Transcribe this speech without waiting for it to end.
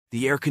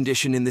The air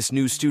condition in this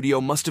news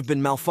studio must have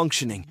been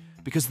malfunctioning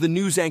because the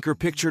news anchor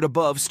pictured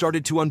above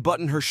started to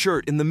unbutton her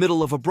shirt in the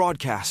middle of a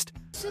broadcast.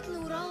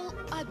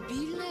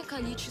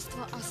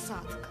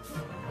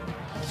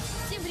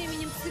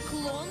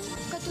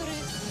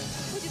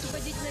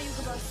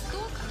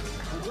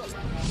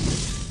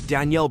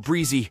 Danielle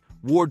Breezy,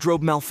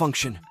 wardrobe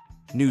malfunction.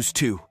 News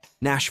 2,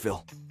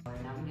 Nashville.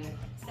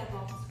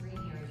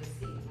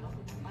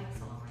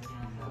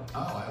 Oh,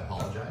 I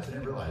apologize. I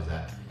didn't realize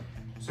that.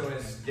 So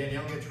as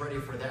Danielle gets ready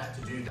for that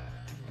to do that.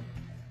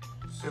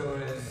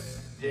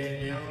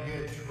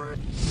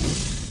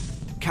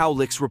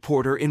 Cowlicks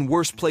reporter in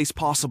worst place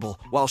possible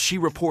while she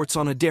reports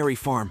on a dairy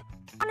farm.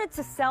 Wanted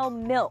to sell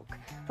milk,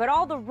 but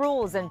all the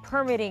rules and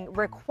permitting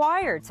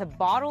required to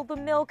bottle the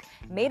milk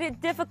made it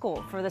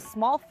difficult for the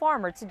small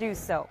farmer to do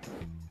so.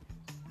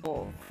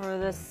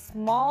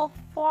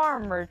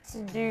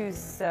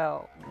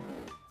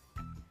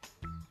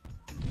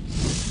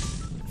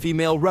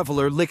 Female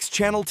reveler licks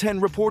Channel 10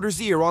 reporter's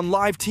ear on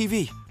live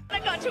TV. I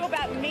got to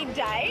about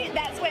midday,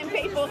 that's when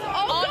people, no.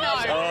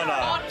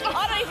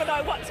 I don't even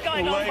know what's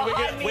going on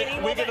behind me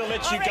anymore. We're going to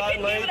let you go,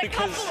 Lee,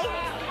 because...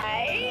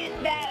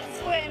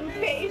 That's when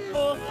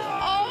people,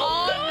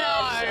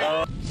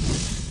 no.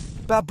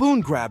 Baboon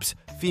grabs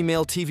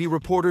female TV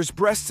reporter's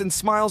breasts and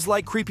smiles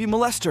like creepy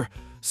molester.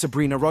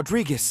 Sabrina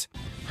Rodriguez.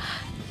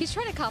 He's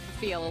trying to cop a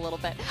feel a little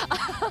bit.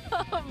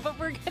 But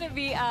we're going to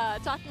be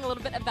talking a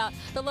little bit about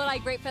the Lodi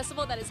Grape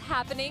Festival that is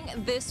happening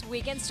this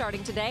weekend,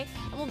 starting today.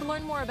 And we'll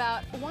learn more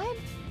about why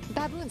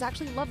baboons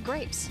actually love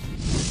grapes.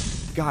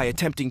 Guy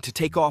attempting to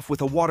take off with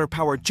a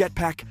water-powered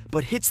jetpack,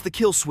 but hits the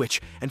kill switch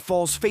and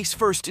falls face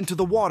first into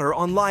the water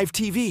on live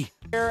TV.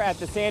 Here at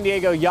the San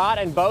Diego Yacht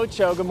and Boat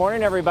Show. Good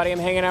morning, everybody. I'm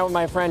hanging out with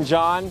my friend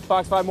John.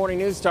 Fox 5 Morning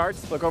News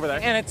starts. Look over there.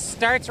 And it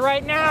starts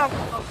right now.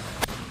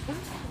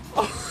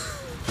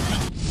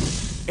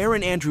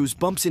 Erin Andrews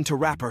bumps into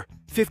rapper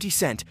 50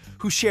 Cent,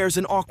 who shares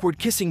an awkward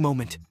kissing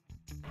moment.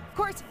 Of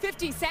course,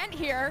 50 Cent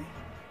here.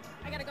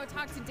 I gotta go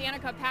talk to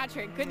Danica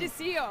Patrick. Good to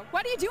see you.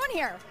 What are you doing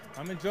here?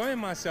 I'm enjoying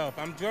myself.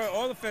 I'm enjoying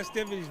all the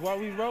festivities while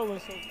we rolling.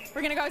 So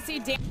we're gonna go see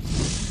Dan.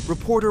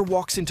 Reporter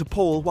walks into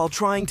poll while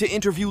trying to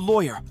interview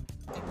lawyer.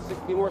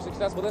 Be more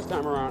successful this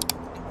time around.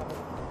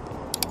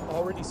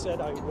 Already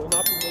said I will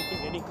not be making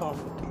any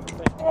comment.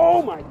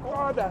 Oh my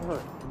God, that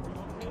hurt.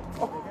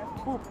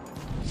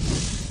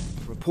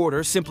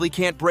 Reporter simply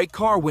can't break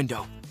car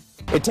window.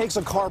 It takes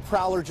a car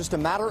prowler just a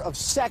matter of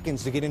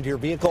seconds to get into your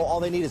vehicle.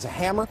 All they need is a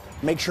hammer.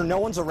 Make sure no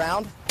one's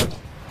around.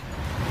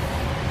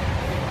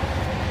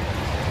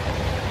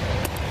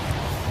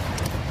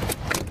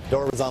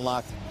 Door was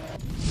unlocked.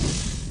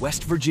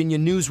 West Virginia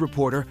news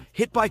reporter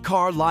hit by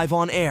car live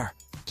on air.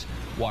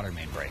 Water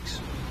main breaks.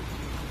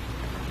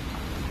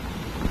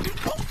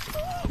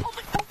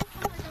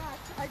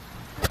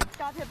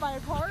 Got hit by a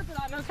car, but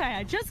I'm okay.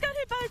 I just got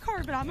hit by a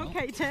car, but I'm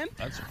okay, Tim.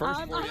 That's the first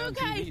for you on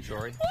TV,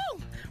 Tori.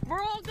 Woo!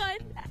 We're all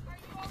good.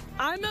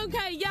 I'm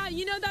okay. Yeah,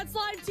 you know that's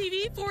live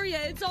TV for you.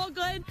 It's all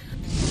good.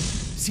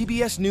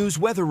 CBS News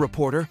weather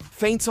reporter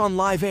faints on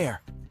live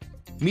air.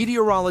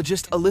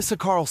 Meteorologist Alyssa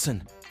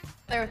Carlson.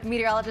 There with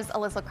meteorologist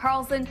Alyssa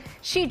Carlson.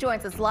 She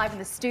joins us live in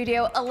the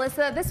studio.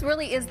 Alyssa, this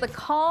really is the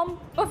calm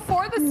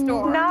before the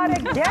storm. Not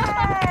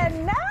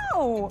again.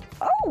 No.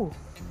 Oh.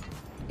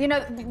 You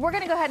know, we're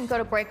going to go ahead and go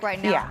to break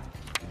right now. Yeah.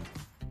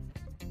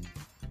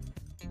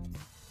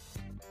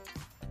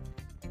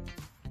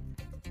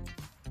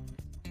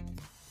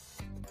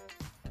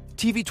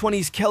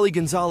 TV20's Kelly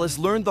Gonzalez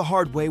learned the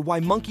hard way why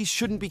monkeys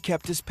shouldn't be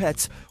kept as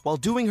pets while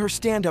doing her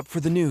stand-up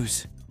for the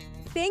news.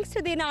 Thanks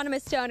to the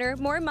anonymous donor,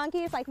 more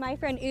monkeys like my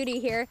friend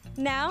Udi here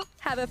now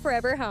have a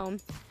forever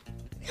home.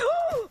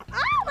 Oh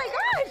my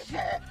gosh!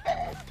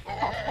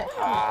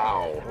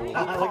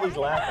 Ow. Look, he's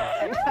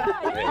laughing.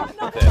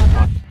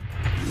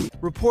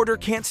 Reporter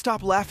can't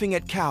stop laughing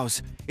at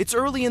cows. It's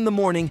early in the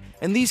morning,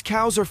 and these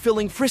cows are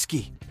feeling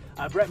frisky.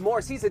 Brett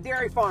Morris, he's a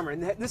dairy farmer,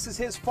 and this is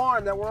his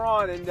farm that we're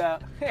on. And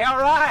hey, all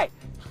right,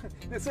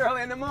 this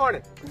early in the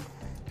morning.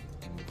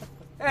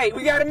 Hey,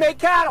 we gotta make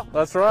cattle.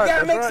 That's right. We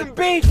gotta make some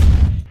beef.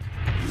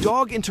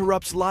 Dog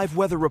interrupts live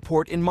weather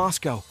report in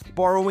Moscow,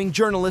 borrowing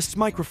journalist's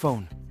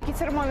microphone.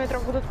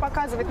 Термометров будут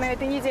показывать на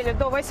этой неделе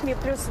до 8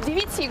 плюс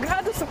 9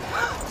 градусов.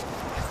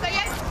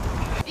 Стоять!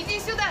 Иди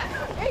сюда!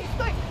 Эй,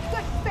 стой!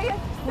 Стой! Стоять!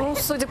 Ну,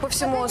 судя по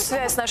всему,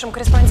 связь с нашим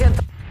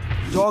корреспондентом.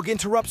 Dog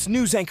interrupts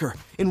news anchor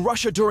in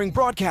Russia during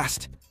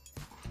broadcast.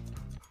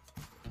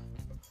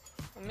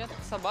 У меня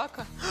тут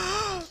собака.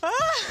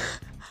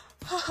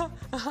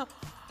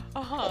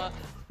 Ага.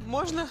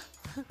 Можно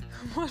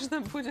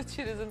будет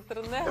через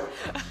интернет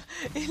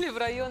или в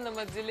районном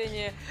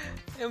отделении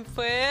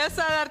МФС.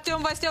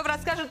 Артем Васнев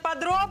расскажет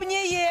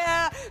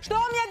подробнее. Что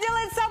у меня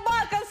делает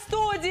собака в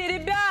студии,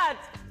 ребят?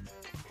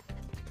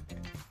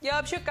 Я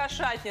вообще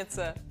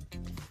кошатница.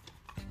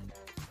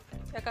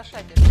 Я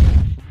кошатница.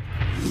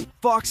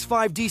 Fox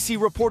 5 DC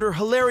reporter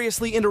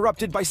hilariously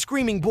interrupted by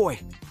screaming boy.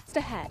 Just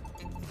ahead.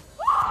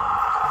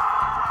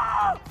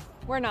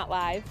 We're not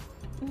live.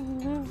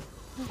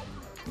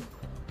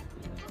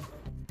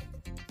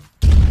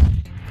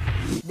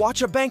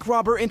 Watch a bank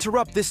robber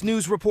interrupt this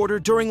news reporter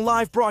during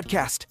live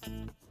broadcast.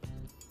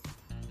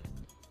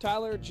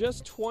 Tyler,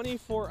 just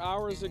 24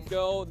 hours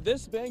ago,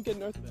 this bank in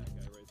North...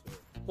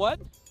 What?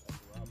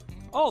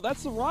 Oh,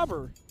 that's the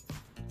robber.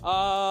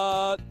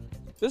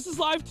 This is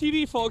live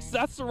TV, folks.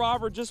 That's the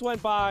robber, just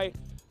went by,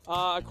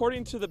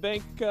 according to the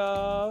bank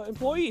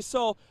employee.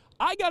 So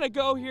I gotta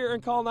go here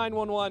and call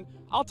 911.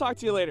 I'll talk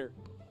to you later.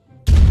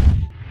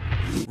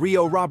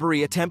 Rio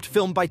robbery attempt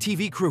filmed by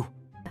TV crew.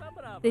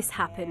 This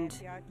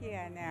happened.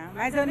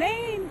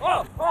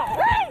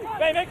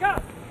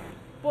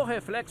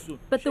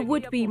 But the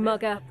would-be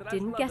mugger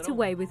didn't get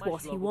away with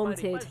what he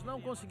wanted.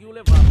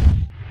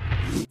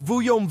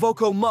 Vuyo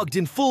Mvoko mugged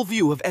in full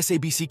view of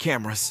SABC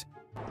cameras.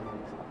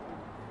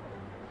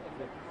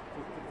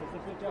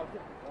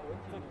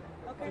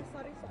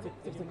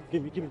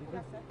 Give me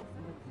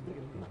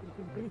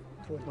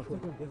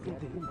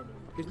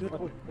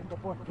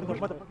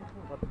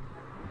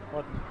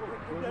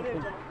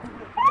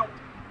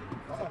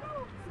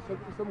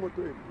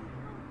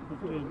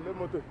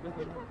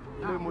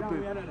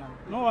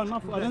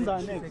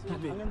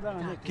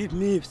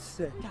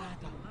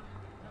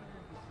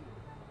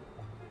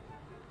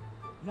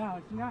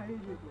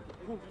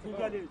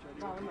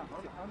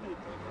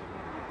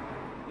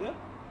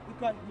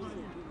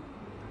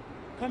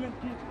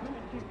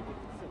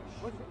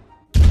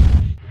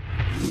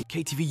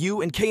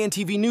KTVU and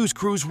KNTV news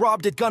crews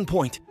robbed at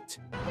gunpoint.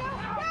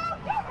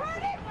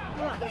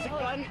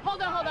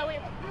 Hold on, wait.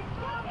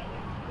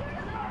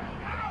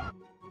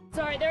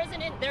 Sorry, there's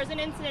an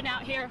incident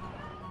out here.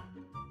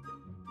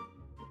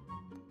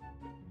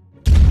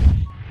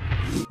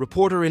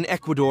 Reporter in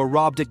Ecuador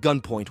robbed at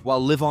gunpoint while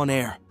live on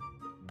air.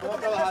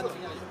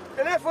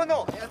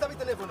 Teléfono, ya está mi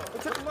teléfono.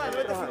 Echa tu mano,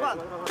 vete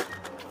filmando.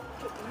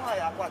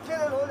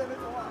 Cualquiera lo le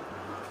meto más.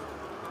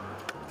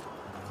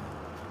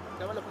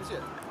 Llama a la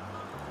policía.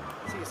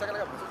 Sí, saca la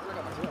cámara,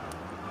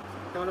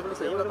 Llama a la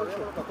policía, llama a la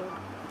policía.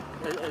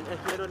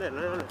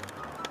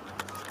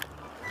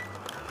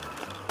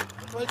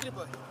 Coge el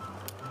trípode.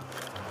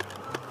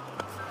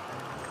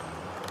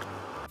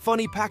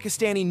 Funny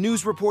Pakistani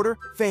news reporter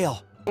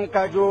fail.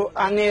 उनका जो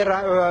आने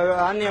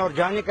और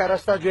जाने का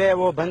रास्ता जो है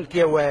वो बंद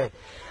किया हुआ है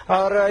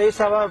और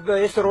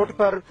इस रोड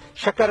पर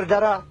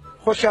शकरदरा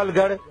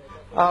खुशालगढ़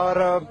और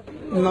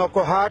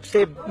कोहाट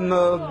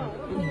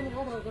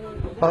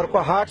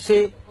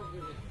से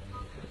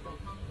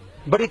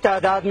बड़ी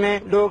तादाद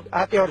में लोग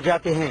आते और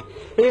जाते हैं।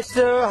 इस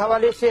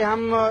हवाले से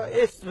हम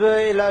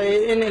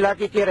इन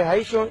इलाके के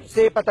रहायशियों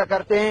से पता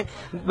करते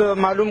हैं,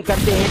 मालूम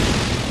करते हैं।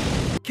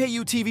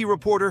 KUTV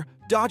reporter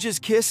dodges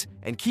kiss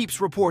and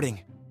keeps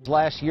reporting.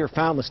 Last year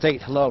found the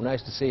state, hello,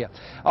 nice to see you.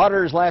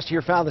 Auditors last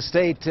year found the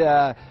state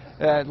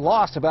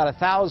lost about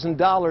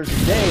 $1,000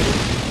 a day.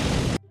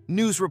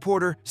 News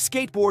reporter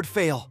skateboard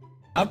fail.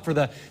 Up for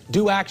the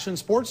Do Action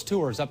Sports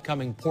Tour's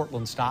upcoming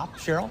Portland stop.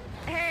 Cheryl?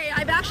 Hey,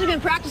 I've actually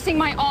been practicing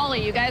my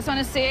ollie. You guys want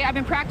to see? I've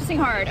been practicing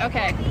hard.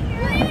 Okay.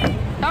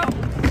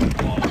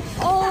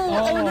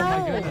 Oh no.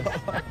 My goodness.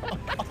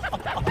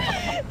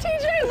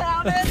 TJ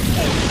Loudon.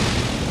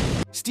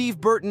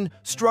 Steve Burton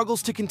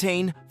struggles to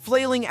contain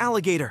flailing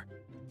alligator.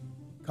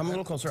 Come a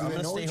little closer. I'm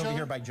going to stay over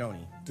here by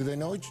Joni. Do they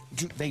know each?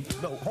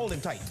 No, hold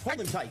him tight.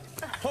 Hold him tight.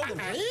 Hold him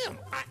tight.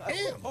 I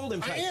am. Hold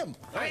him tight. I am.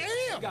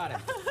 You got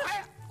it.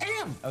 I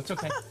am. Oh, it's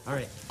okay. All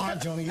right. All right,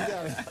 Joni, you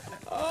got it.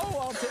 Oh,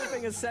 while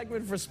taping a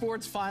segment for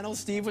Sports Final,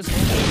 Steve was...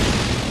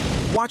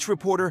 Watch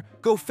reporter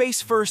go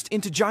face first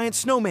into giant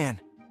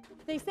snowman.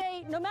 They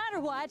say no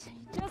matter what,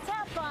 just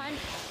have fun,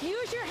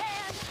 use your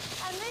hand,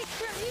 and make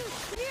sure you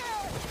steer.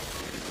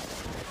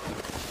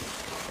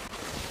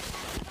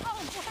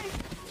 Oh boy,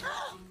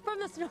 from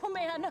the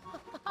snowman.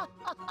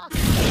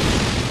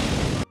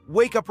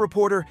 Wake up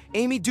reporter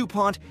Amy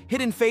DuPont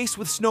hit in face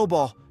with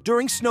snowball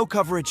during snow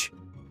coverage.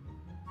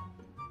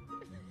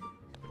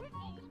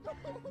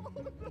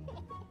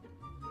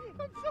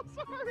 I'm so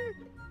sorry.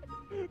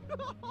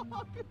 I'm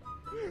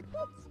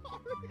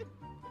sorry.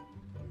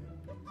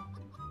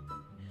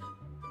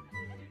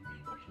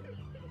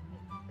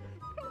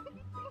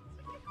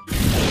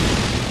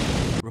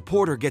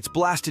 Reporter gets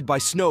blasted by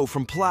snow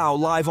from plow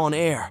live on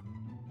air.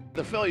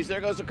 The Phillies,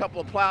 there goes a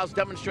couple of plows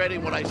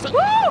demonstrating what I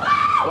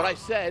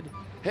said,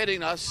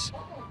 hitting us.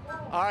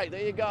 All right,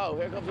 there you go.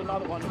 Here comes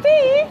another one.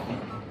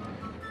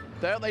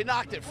 There, they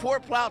knocked it. 4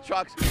 plow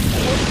trucks.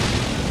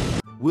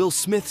 Will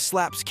Smith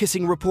slaps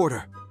kissing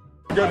reporter.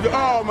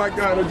 Oh my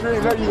God, a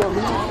dream. There you go.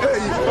 There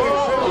you go.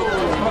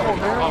 Oh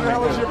man, what the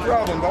hell is your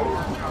problem, buddy?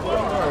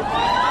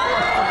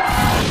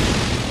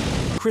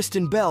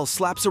 Kristen Bell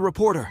slaps a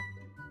reporter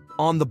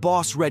on the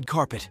Boss red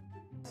carpet.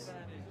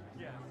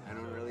 I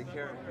don't really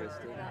care,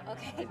 Kristen.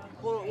 Okay.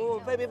 Whoa,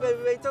 baby,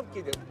 don't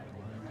get it.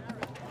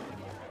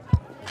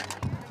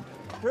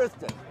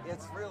 Kristen,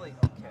 it's really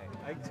okay.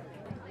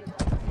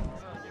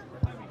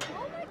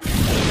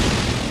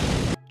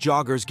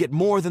 Joggers get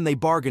more than they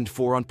bargained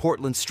for on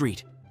Portland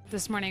Street.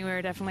 This morning we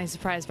were definitely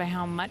surprised by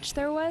how much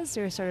there was.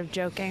 We were sort of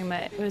joking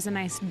that it was a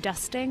nice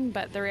dusting,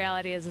 but the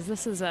reality is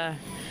this is a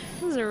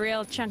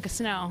real chunk of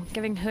snow,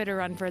 giving Hood a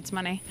run for its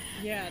money.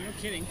 Yeah, no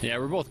kidding. Yeah,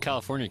 we're both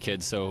California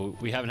kids, so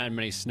we haven't had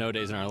many snow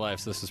days in our life,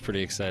 so this is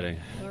pretty exciting.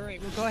 All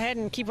right, well, go ahead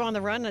and keep on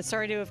the run. I'm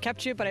sorry to have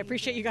kept you, but I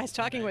appreciate you guys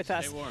talking with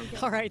us. Stay warm.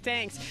 All right,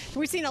 thanks.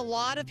 We've seen a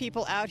lot of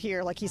people out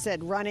here, like you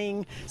said,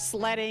 running,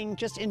 sledding,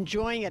 just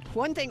enjoying it.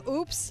 One thing,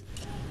 oops.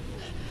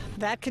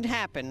 That can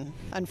happen,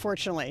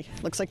 unfortunately.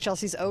 Looks like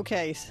Chelsea's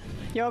okay.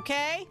 You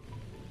okay?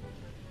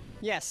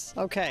 Yes,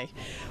 okay.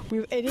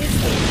 It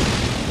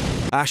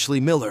is. Ashley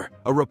Miller,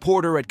 a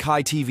reporter at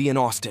Kai TV in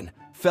Austin,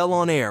 fell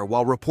on air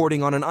while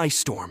reporting on an ice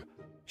storm.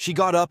 She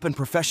got up and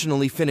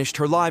professionally finished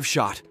her live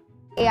shot.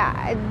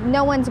 Yeah,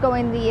 no one's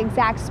going the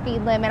exact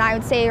speed limit. I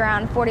would say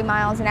around 40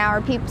 miles an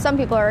hour. Some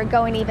people are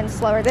going even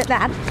slower than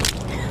that.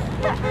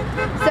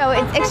 So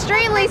it's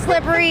extremely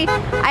slippery.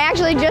 I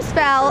actually just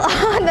fell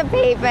on the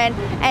pavement,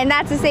 and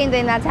that's the same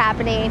thing that's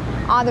happening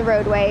on the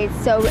roadways.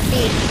 So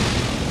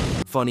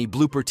Funny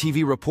blooper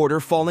TV reporter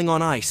falling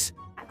on ice.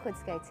 I quit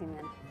skating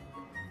then.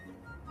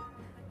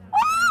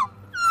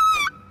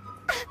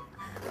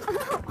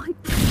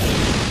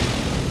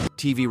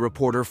 TV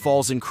reporter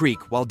falls in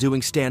creek while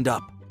doing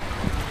stand-up.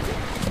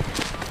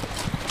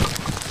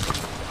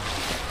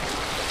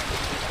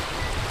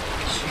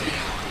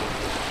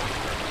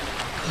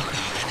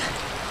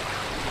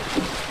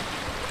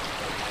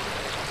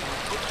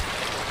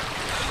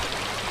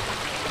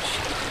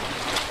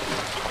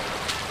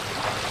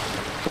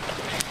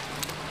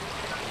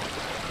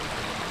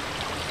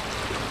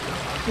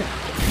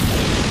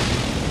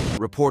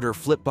 Reporter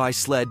flipped by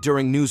sled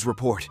during news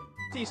report.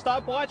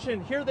 Stop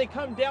watching. Here they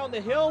come down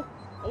the hill.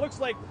 It looks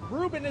like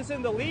Ruben is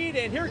in the lead,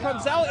 and here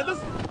comes Al. And this...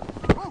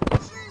 Oh,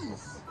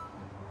 jeez.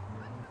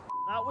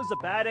 That was a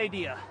bad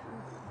idea.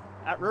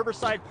 At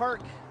Riverside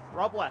Park,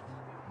 Rob Leth,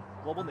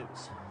 Global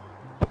News.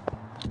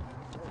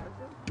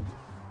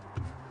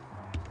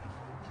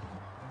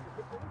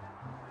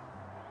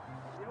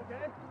 You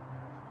okay?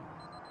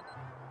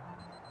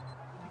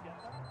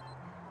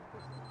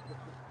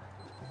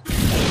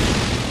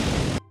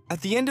 At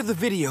the end of the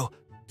video,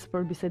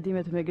 për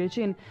bisedimet me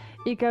Greqin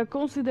I ka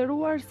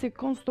konsideruar si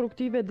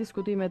konstruktive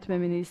diskutimet me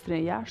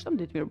ministrin e jashtëm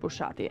Ditmir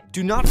Bushati.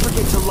 Do not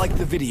forget to like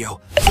the video,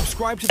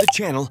 subscribe to the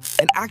channel,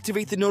 and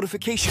activate the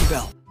notification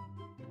bell,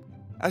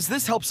 as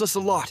this helps us a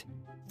lot.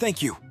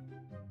 Thank you.